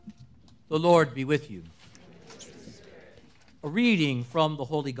The Lord be with you. A reading from the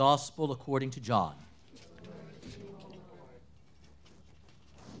Holy Gospel according to John.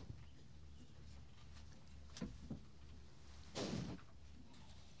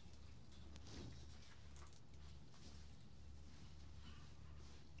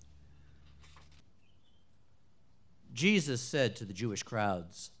 Jesus said to the Jewish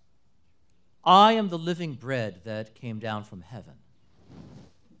crowds, "I am the living bread that came down from heaven.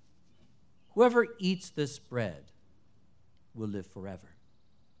 Whoever eats this bread will live forever.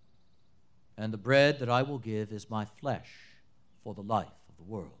 And the bread that I will give is my flesh for the life of the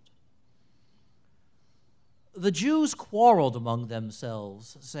world." The Jews quarreled among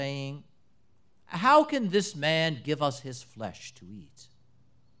themselves, saying, "How can this man give us his flesh to eat?"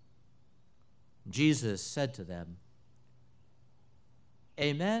 Jesus said to them,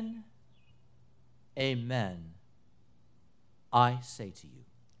 "Amen, amen, I say to you,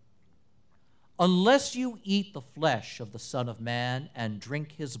 unless you eat the flesh of the Son of Man and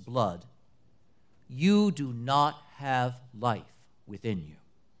drink his blood, you do not have life within you.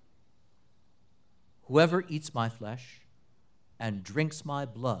 Whoever eats my flesh and drinks my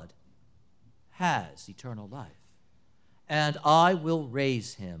blood has eternal life, and I will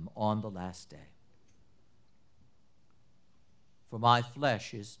raise him on the last day. For my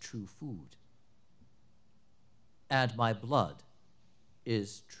flesh is true food, and my blood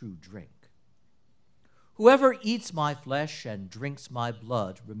is true drink. Whoever eats my flesh and drinks my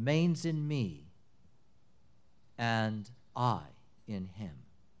blood remains in me, and I in him.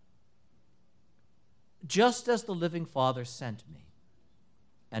 Just as the living Father sent me,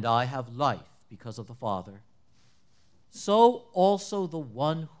 and I have life because of the Father, so also the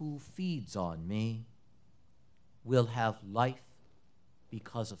one who feeds on me will have life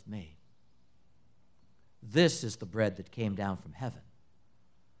because of me. This is the bread that came down from heaven.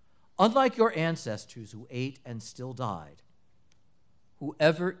 Unlike your ancestors who ate and still died,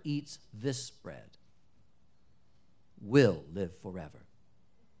 whoever eats this bread will live forever."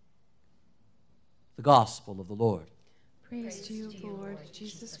 The Gospel of the Lord. Praise to you, Lord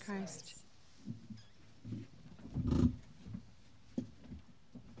Jesus Christ.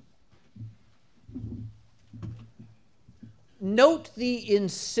 Note the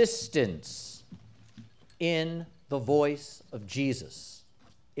insistence in the voice of Jesus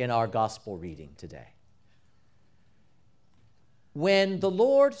in our gospel reading today. When the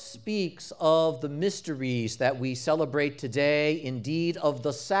Lord speaks of the mysteries that we celebrate today, indeed of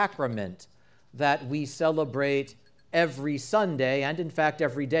the sacrament that we celebrate every Sunday, and in fact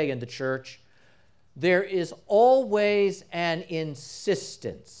every day in the church, there is always an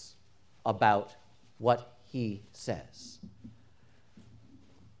insistence about what he says.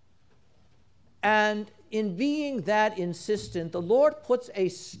 And in being that insistent, the Lord puts a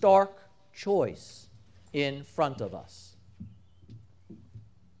stark choice in front of us.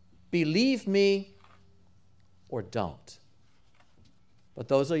 Believe me or don't. But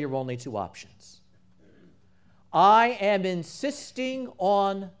those are your only two options. I am insisting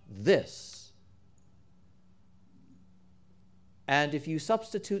on this. And if you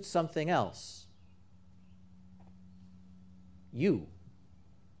substitute something else, you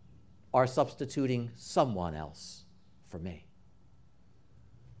are substituting someone else for me.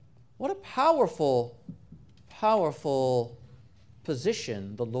 What a powerful, powerful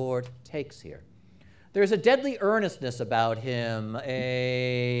position the Lord takes here. There's a deadly earnestness about him,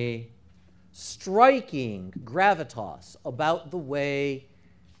 a striking gravitas about the way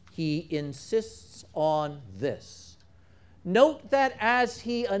he insists on this. Note that as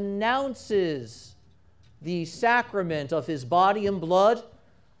he announces the sacrament of his body and blood,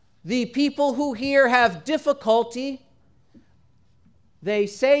 the people who hear have difficulty. They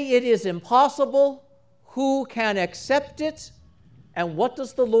say it is impossible. Who can accept it? And what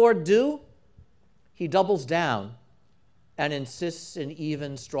does the Lord do? He doubles down and insists in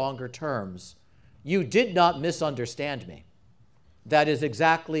even stronger terms. You did not misunderstand me. That is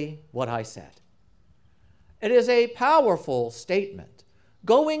exactly what I said. It is a powerful statement,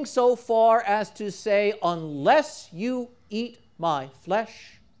 going so far as to say, unless you eat my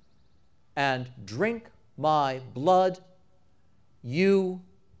flesh and drink my blood, you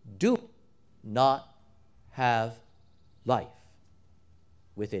do not have life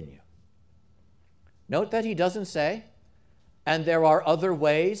within you. Note that he doesn't say, and there are other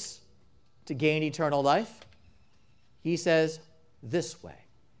ways to gain eternal life. He says, this way.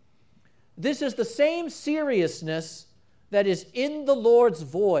 This is the same seriousness that is in the Lord's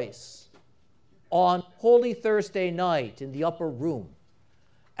voice on Holy Thursday night in the upper room,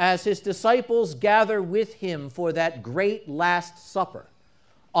 as his disciples gather with him for that great Last Supper,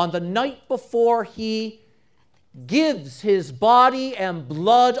 on the night before he gives his body and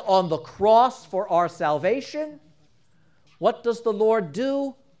blood on the cross for our salvation, what does the Lord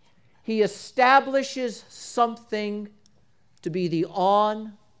do? He establishes something to be the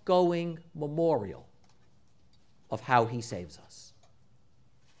ongoing memorial of how he saves us.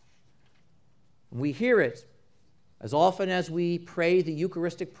 We hear it as often as we pray the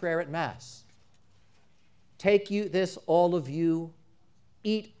Eucharistic prayer at Mass. Take you this, all of you,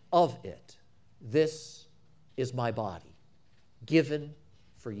 eat of it. This is my body, given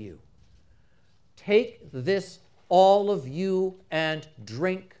for you. Take this, all of you, and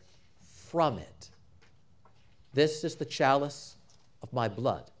drink from it. This is the chalice of my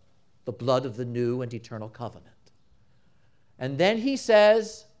blood, the blood of the new and eternal covenant. And then he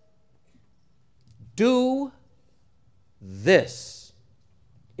says, do this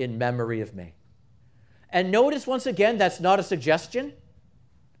in memory of me. And notice once again, that's not a suggestion,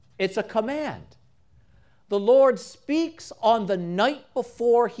 it's a command. The Lord speaks on the night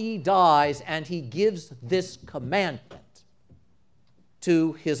before he dies, and he gives this commandment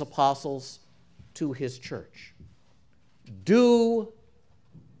to his apostles, to his church. Do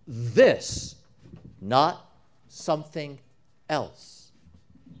this, not something else,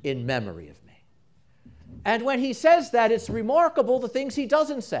 in memory of me. And when he says that, it's remarkable the things he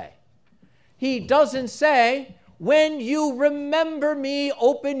doesn't say. He doesn't say, when you remember me,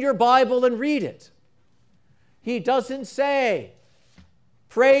 open your Bible and read it. He doesn't say,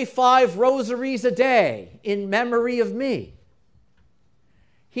 pray 5 rosaries a day in memory of me.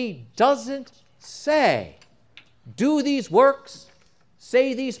 He doesn't say, do these works,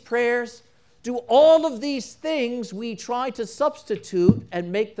 say these prayers, do all of these things we try to substitute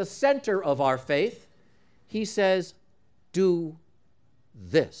and make the center of our faith. He says, do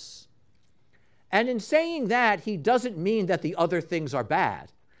this. And in saying that, he doesn't mean that the other things are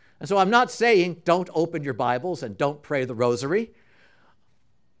bad. And so I'm not saying don't open your Bibles and don't pray the rosary.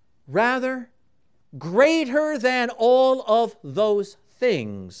 Rather, greater than all of those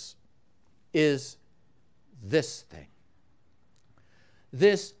things is this thing.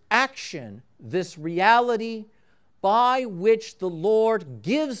 This action, this reality by which the Lord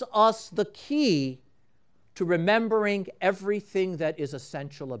gives us the key to remembering everything that is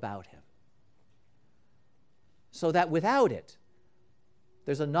essential about him. So that without it,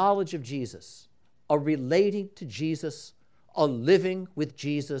 there's a knowledge of Jesus, a relating to Jesus, a living with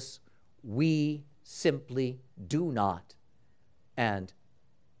Jesus we simply do not and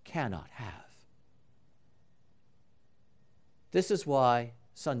cannot have. This is why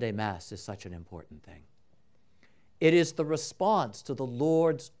Sunday Mass is such an important thing. It is the response to the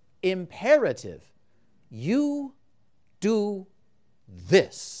Lord's imperative. You do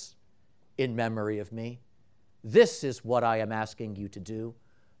this in memory of me. This is what I am asking you to do,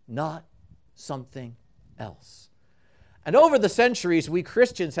 not something else. And over the centuries, we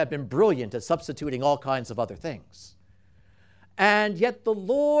Christians have been brilliant at substituting all kinds of other things. And yet the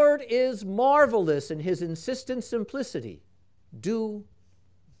Lord is marvelous in his insistent simplicity. Do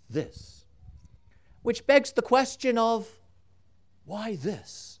this. Which begs the question of, why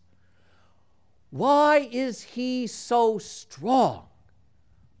this? Why is he so strong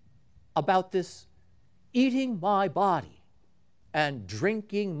about this eating my body and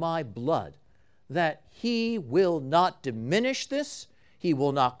drinking my blood, that he will not diminish this, he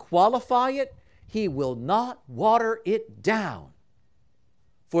will not qualify it, he will not water it down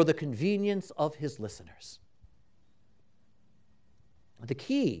for the convenience of his listeners? The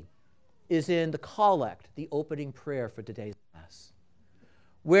key is in the collect, the opening prayer for today's Mass,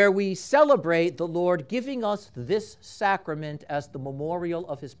 where we celebrate the Lord giving us this sacrament as the memorial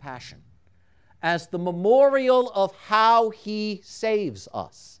of his passion, as the memorial of how he saves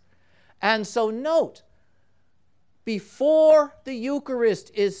us. And so note, before the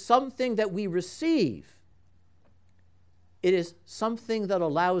Eucharist is something that we receive, it is something that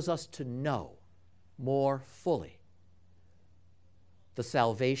allows us to know more fully the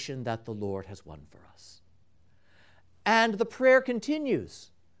salvation that the Lord has won for us. And the prayer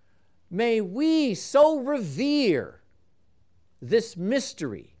continues, may we so revere this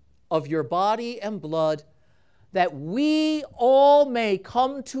mystery of your body and blood, that we all may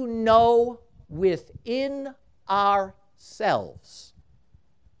come to know within ourselves.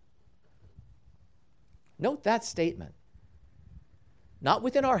 Note that statement. Not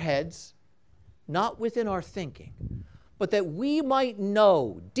within our heads, not within our thinking, but that we might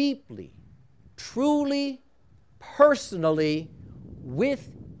know deeply, truly, personally,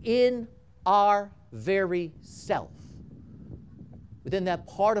 within our very self, within that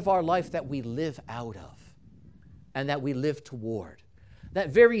part of our life that we live out of and that we live toward, that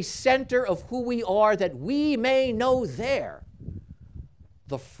very center of who we are, that we may know there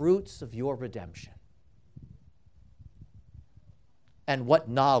the fruits of your redemption. And what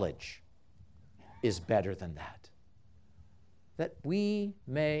knowledge is better than that? That we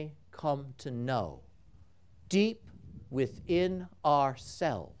may come to know deep within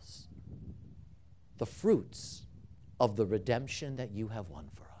ourselves the fruits of the redemption that you have won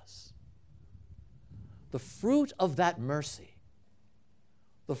for us. The fruit of that mercy,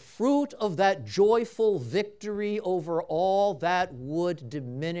 the fruit of that joyful victory over all that would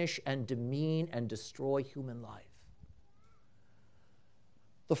diminish and demean and destroy human life.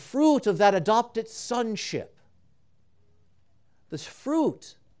 The fruit of that adopted sonship. The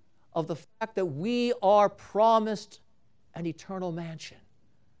fruit of the fact that we are promised an eternal mansion.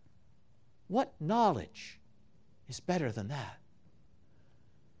 What knowledge is better than that?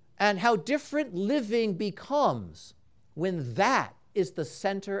 And how different living becomes when that is the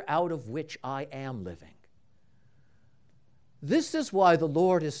center out of which I am living. This is why the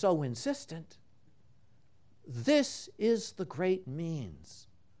Lord is so insistent. This is the great means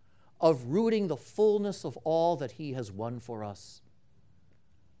of rooting the fullness of all that He has won for us,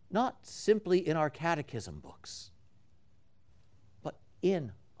 not simply in our catechism books, but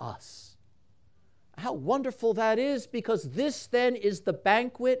in us. How wonderful that is, because this then is the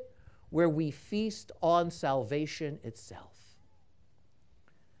banquet where we feast on salvation itself.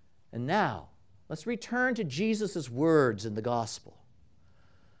 And now, let's return to Jesus' words in the gospel,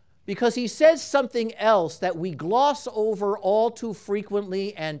 because He says something else that we gloss over all too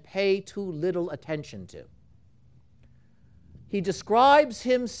frequently and pay too little attention to. He describes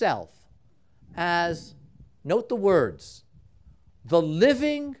Himself as, note the words, the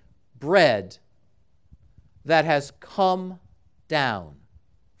living bread that has come down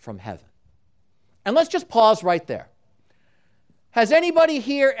from heaven. And let's just pause right there. Has anybody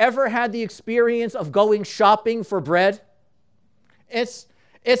here ever had the experience of going shopping for bread? It's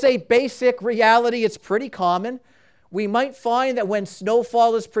a basic reality. It's pretty common. We might find that when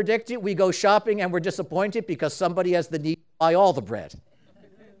snowfall is predicted, we go shopping and we're disappointed because somebody has the need to buy all the bread.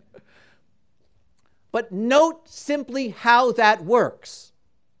 But note simply how that works.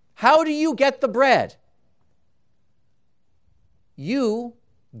 How do you get the bread? You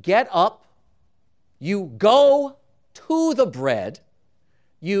get up, you go to the bread,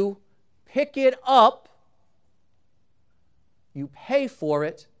 you pick it up, you pay for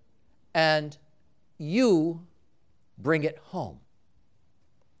it, and you bring it home.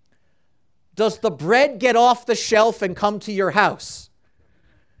 Does the bread get off the shelf and come to your house?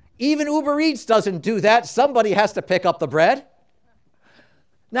 Even Uber Eats doesn't do that. Somebody has to pick up the bread.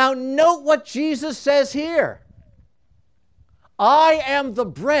 Now note what Jesus says here. I am the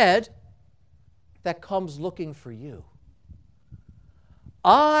bread that comes looking for you.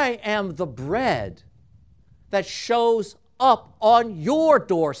 I am the bread that shows up on your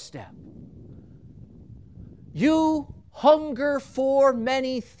doorstep. You hunger for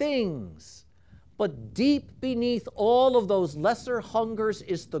many things, but deep beneath all of those lesser hungers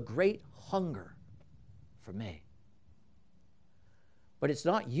is the great hunger for me. But it's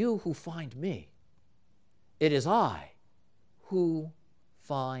not you who find me. It is I who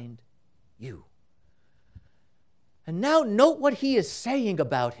find you. And now note what He is saying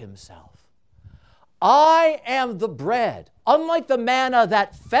about Himself. I am the bread. Unlike the manna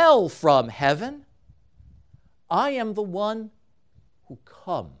that fell from heaven, I am the one who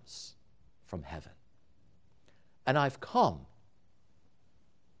comes from heaven. And I've come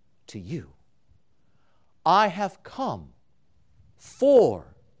to you. I have come for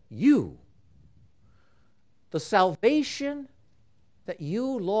you. The salvation that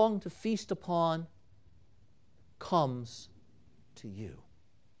you long to feast upon comes to you.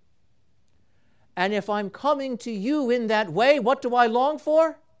 And if I'm coming to you in that way, what do I long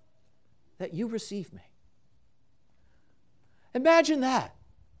for? That you receive me. Imagine that.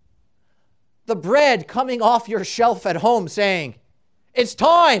 The bread coming off your shelf at home saying, it's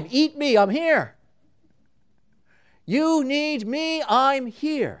time, eat me, I'm here. You need me, I'm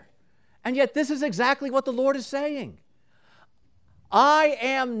here. And yet this is exactly what the Lord is saying. I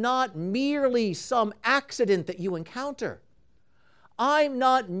am not merely some accident that you encounter. I'm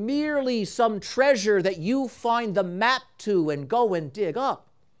not merely some treasure that you find the map to and go and dig up.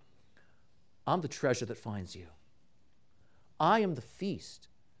 I'm the treasure that finds you. I am the feast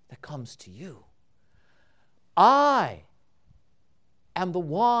that comes to you. I am the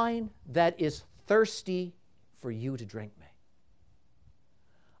wine that is thirsty for you to drink me.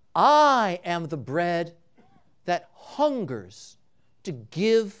 I am the bread that hungers to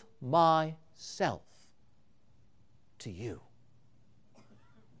give myself to you.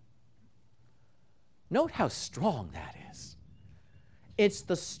 Note how strong that is. It's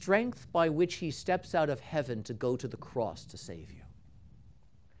the strength by which he steps out of heaven to go to the cross to save you.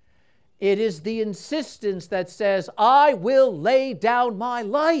 It is the insistence that says, I will lay down my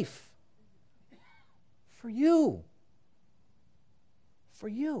life for you. For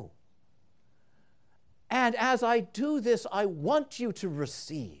you. And as I do this, I want you to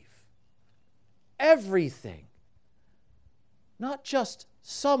receive everything, not just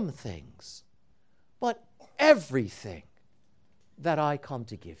some things, but everything that I come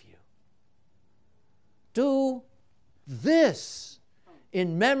to give you. Do this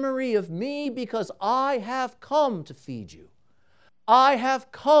in memory of me, because I have come to feed you. I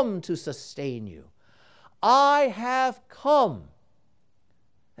have come to sustain you. I have come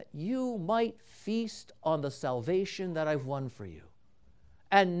that you might feast on the salvation that I've won for you.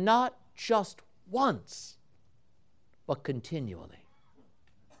 And not just once, but continually.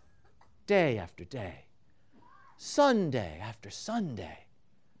 Day after day. Sunday after Sunday.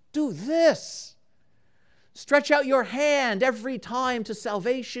 Do this. Stretch out your hand every time to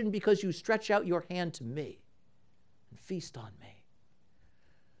salvation, because you stretch out your hand to me and feast on me.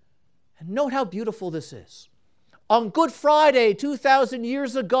 And note how beautiful this is. On Good Friday, 2,000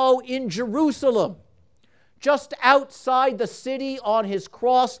 years ago in Jerusalem, just outside the city on his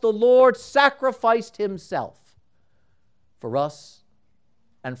cross, the Lord sacrificed himself for us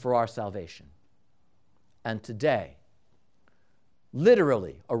and for our salvation. And today,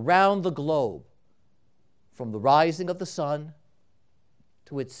 literally around the globe, from the rising of the sun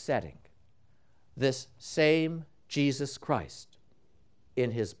to its setting, this same Jesus Christ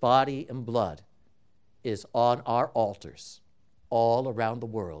in his body and blood is on our altars all around the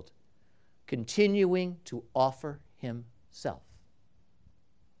world, continuing to offer himself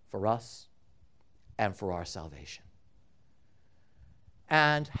for us and for our salvation.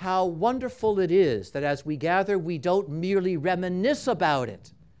 And how wonderful it is that as we gather, we don't merely reminisce about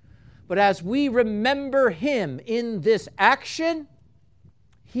it, but as we remember him in this action,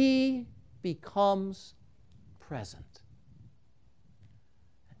 he becomes present.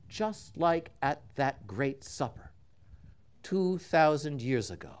 Just like at that great supper 2,000 years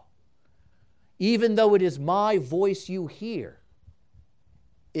ago. Even though it is my voice you hear,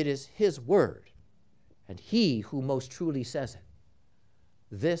 it is his word, and he who most truly says it.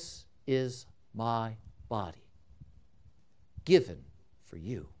 This is my body, given for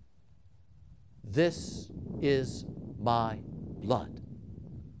you. This is my blood,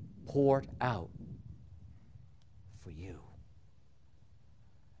 poured out for you.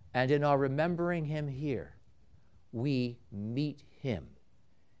 And in our remembering him here, we meet him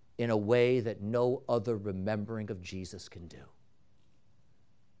in a way that no other remembering of Jesus can do.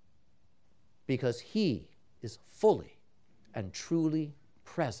 Because he is fully and truly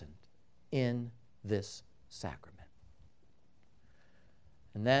present in this sacrament.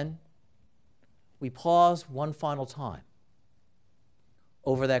 And then we pause one final time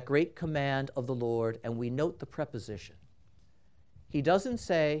over that great command of the Lord, and we note the preposition. He doesn't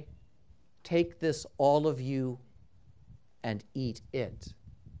say, take this, all of you, and eat it.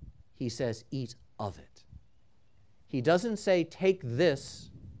 He says, eat of it. He doesn't say, take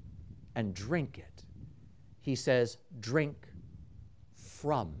this and drink it. He says, drink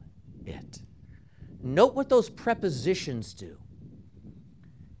from it. Note what those prepositions do.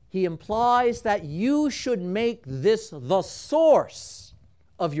 He implies that you should make this the source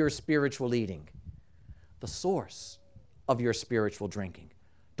of your spiritual eating, the source of your spiritual drinking.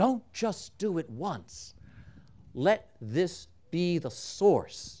 Don't just do it once. Let this be the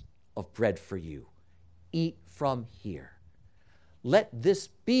source of bread for you. Eat from here. Let this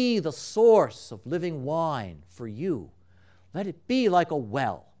be the source of living wine for you. Let it be like a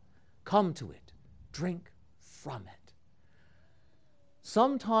well. Come to it. Drink from it.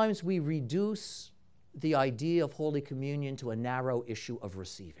 Sometimes we reduce the idea of Holy Communion to a narrow issue of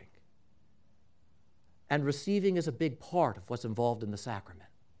receiving. And receiving is a big part of what's involved in the sacrament.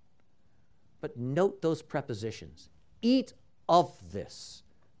 But note those prepositions. Eat of this.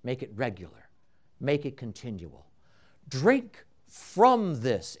 Make it regular. Make it continual. Drink from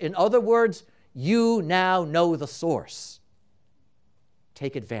this. In other words, you now know the source.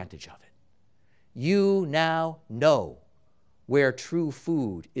 Take advantage of it. You now know where true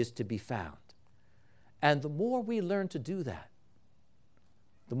food is to be found. And the more we learn to do that,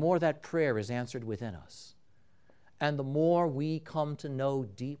 the more that prayer is answered within us. And the more we come to know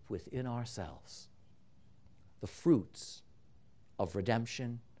deep within ourselves the fruits of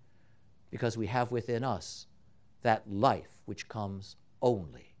redemption, because we have within us that life which comes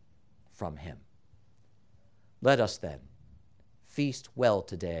only from him. Let us then feast well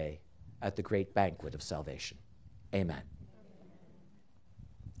today at the great banquet of salvation. Amen.